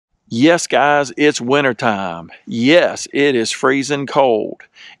Yes, guys, it's wintertime. Yes, it is freezing cold.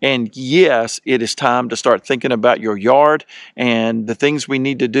 And yes, it is time to start thinking about your yard and the things we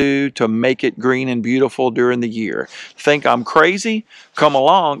need to do to make it green and beautiful during the year. Think I'm crazy? Come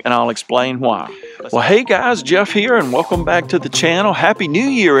along and I'll explain why. Well, hey guys, Jeff here and welcome back to the channel. Happy New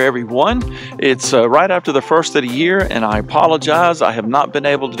Year, everyone. It's right after the first of the year and I apologize. I have not been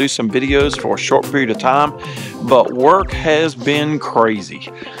able to do some videos for a short period of time, but work has been crazy.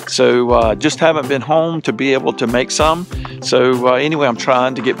 So just haven't been home to be able to make some. So anyway, I'm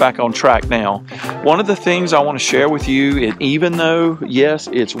trying to get back on track now. One of the things I want to share with you, even though, yes,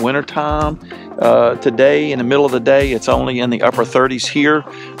 it's winter time, today in the middle of the day, it's only in the upper 30s here.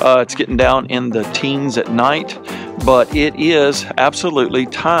 It's getting down in the teens at night, but it is absolutely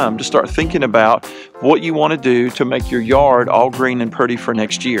time to start thinking about what you want to do to make your yard all green and pretty for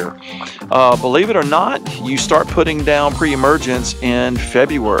next year. Believe it or not, you start putting down pre-emergence in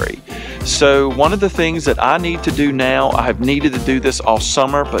February. So one of the things that I need to do now, I have needed to do this all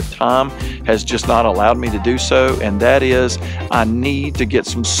summer, but time has just not allowed me to do so, and that is I need to get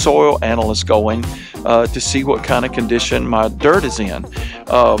some soil analysts going to see what kind of condition my dirt is in.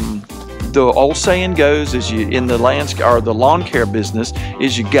 The old saying goes is in the landscape or the lawn care business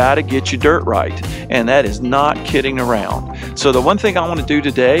is you got to get your dirt right, and that is not kidding around. So the one thing I want to do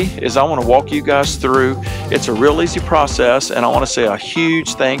today is I want to walk you guys through. It's a real easy process, and I want to say a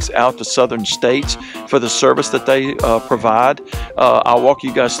huge thanks out to Southern States for the service that they provide. I'll walk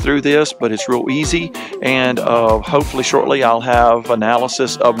you guys through this, but it's real easy, and hopefully shortly I'll have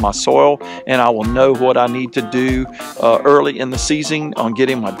analysis of my soil and I will know what I need to do early in the season on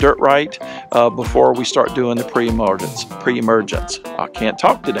getting my dirt right before we start doing the pre-emergence. I can't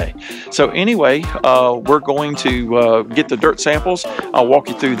talk today. So anyway, we're going to get the dirt samples. I'll walk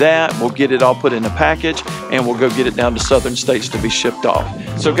you through that. We'll get it all put in a package and we'll go get it down to Southern States to be shipped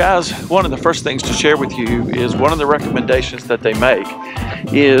off. So guys, one of the first things to share with you is one of the recommendations that they make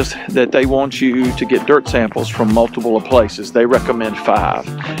is that they want you to get dirt samples from multiple places. They recommend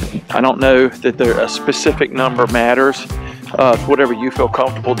 5. I don't know that a specific number matters. Whatever you feel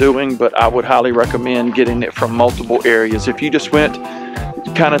comfortable doing, but I would highly recommend getting it from multiple areas. If you just went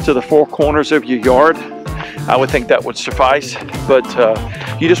kind of to the 4 corners of your yard, I would think that would suffice, but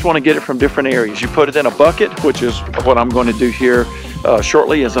you just want to get it from different areas. You put it in a bucket, which is what I'm going to do here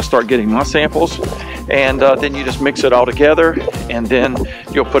shortly as I start getting my samples, and then you just mix it all together, and then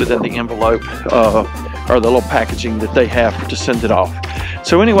you'll put it in the envelope or the little packaging that they have to send it off.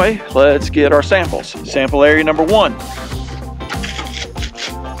 So anyway, let's get our samples. Sample area number 1.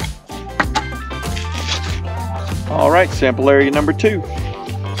 All right, sample area number 2.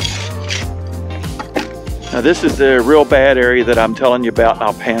 Now this is the real bad area that I'm telling you about, and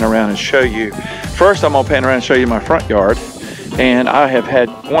I'll pan around and show you. First, I'm gonna pan around and show you my front yard, and I have had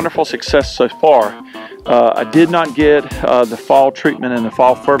wonderful success so far. I did not get the fall treatment and the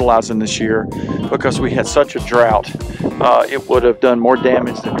fall fertilizing this year because we had such a drought. It would have done more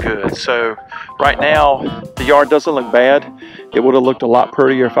damage than good. So right now, the yard doesn't look bad. It would have looked a lot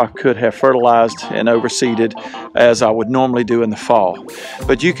prettier if I could have fertilized and overseeded as I would normally do in the fall.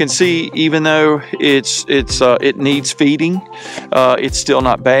 But you can see, even though it needs feeding, it's still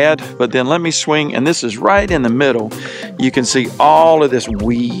not bad. But then let me swing, and this is right in the middle. You can see all of this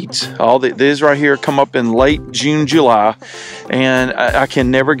weeds. These right here come up in late June, July, and I can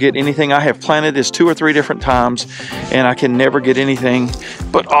never get anything. I have planted this 2 or 3 different times, and I can never get anything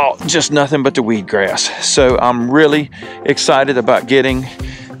but just nothing but the weed grass. So I'm really excited about getting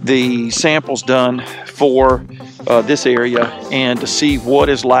the samples done for this area and to see what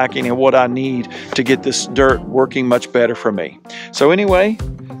is lacking and what I need to get this dirt working much better for me. So anyway,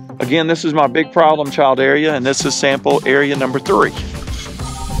 again, this is my big problem child area, and this is sample area number 3.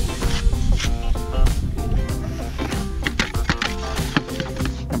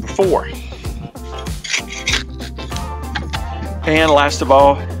 Number 4. And last of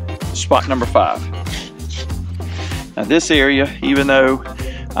all, spot number 5. Now this area, even though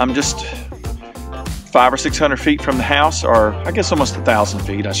I'm just 500 or 600 feet from the house, or I guess almost 1,000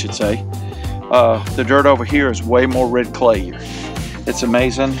 feet, I should say, the dirt over here is way more red clay. It's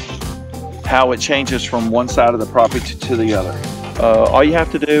amazing how it changes from one side of the property to the other. All you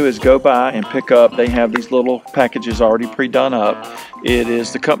have to do is go by and pick up. They have these little packages already pre-done up.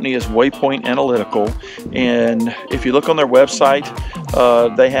 The company is Waypoint Analytical, and if you look on their website,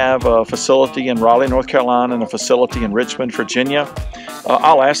 they have a facility in Raleigh, North Carolina, and a facility in Richmond, Virginia.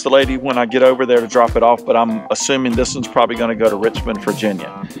 I'll ask the lady when I get over there to drop it off, but I'm assuming this one's probably going to go to Richmond,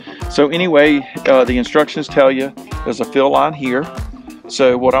 Virginia. So anyway, the instructions tell you there's a fill line here.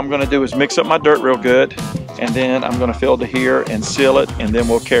 So what I'm going to do is mix up my dirt real good, and then I'm going to fill to here and seal it, and then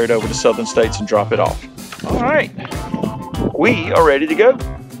we'll carry it over to Southern States and drop it off. All right, we are ready to go.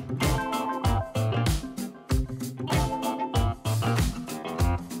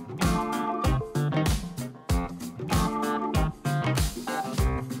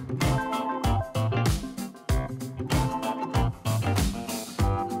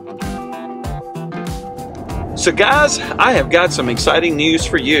 So guys, I have got some exciting news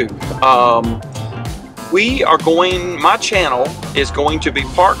for you. My channel is going to be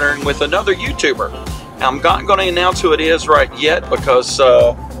partnering with another YouTuber. I'm not going to announce who it is right yet because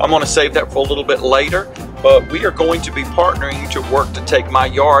I'm going to save that for a little bit later. But we are going to be partnering to work to take my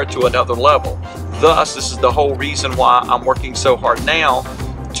yard to another level. Thus, this is the whole reason why I'm working so hard now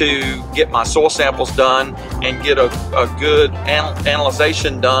to get my soil samples done and get a good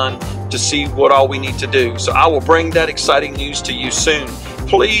analyzation done to see what all we need to do. So I will bring that exciting news to you soon.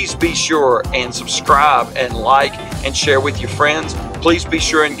 Please be sure and subscribe and like and share with your friends. Please be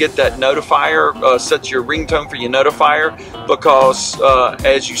sure and get that notifier, set your ringtone for your notifier, because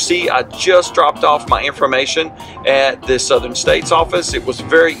as you see, I just dropped off my information at the Southern States office. It was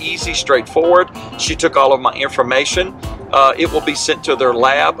very easy, straightforward. She took all of my information. It will be sent to their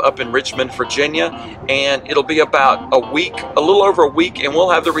lab up in Richmond, Virginia, and it'll be about a week, a little over a week, and we'll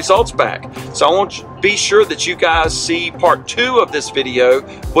have the results back. So I want you to be sure that you guys see part 2 of this video,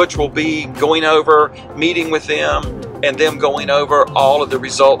 which will be going over, meeting with them, and them going over all of the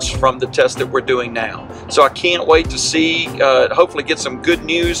results from the test that we're doing now. So I can't wait to see, hopefully get some good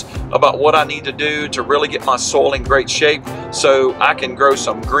news about what I need to do to really get my soil in great shape so I can grow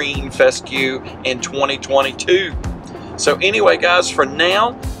some green fescue in 2022. So anyway, guys, for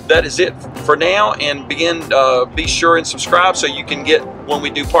now, that is it for now, and be sure and subscribe so you can get when we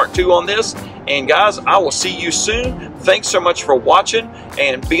do part 2 on this. And guys, I will see you soon. Thanks so much for watching,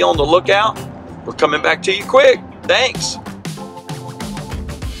 and be on the lookout. We're coming back to you quick. Thanks.